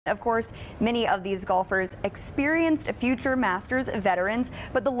Of course, many of these golfers experienced future Masters veterans,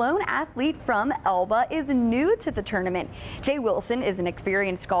 but the lone athlete from Elba is new to the tournament. Jay Wilson is an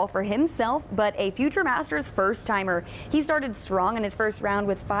experienced golfer himself, but a future Masters first-timer. He started strong in his first round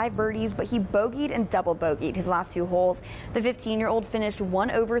with 5 birdies, but he bogeyed and double bogeyed his last 2 holes. The 15-year-old finished 1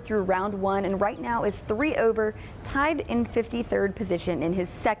 over through round 1 and right now is 3 over, tied in 53rd position in his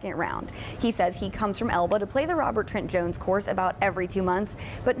second round. He says he comes from Elba to play the Robert Trent Jones course about every 2 months,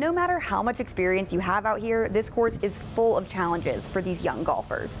 but no matter how much experience you have out here, this course is full of challenges for these young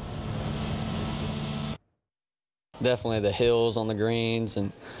golfers. Definitely the hills on the greens and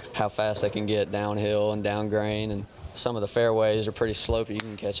how fast they can get downhill and down grain, and some of the fairways are pretty slopey. You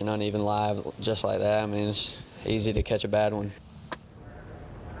can catch an uneven lie just like that. I mean, it's easy to catch a bad one.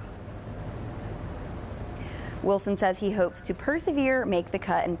 Wilson says he hopes to persevere, make the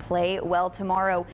cut, and play well tomorrow.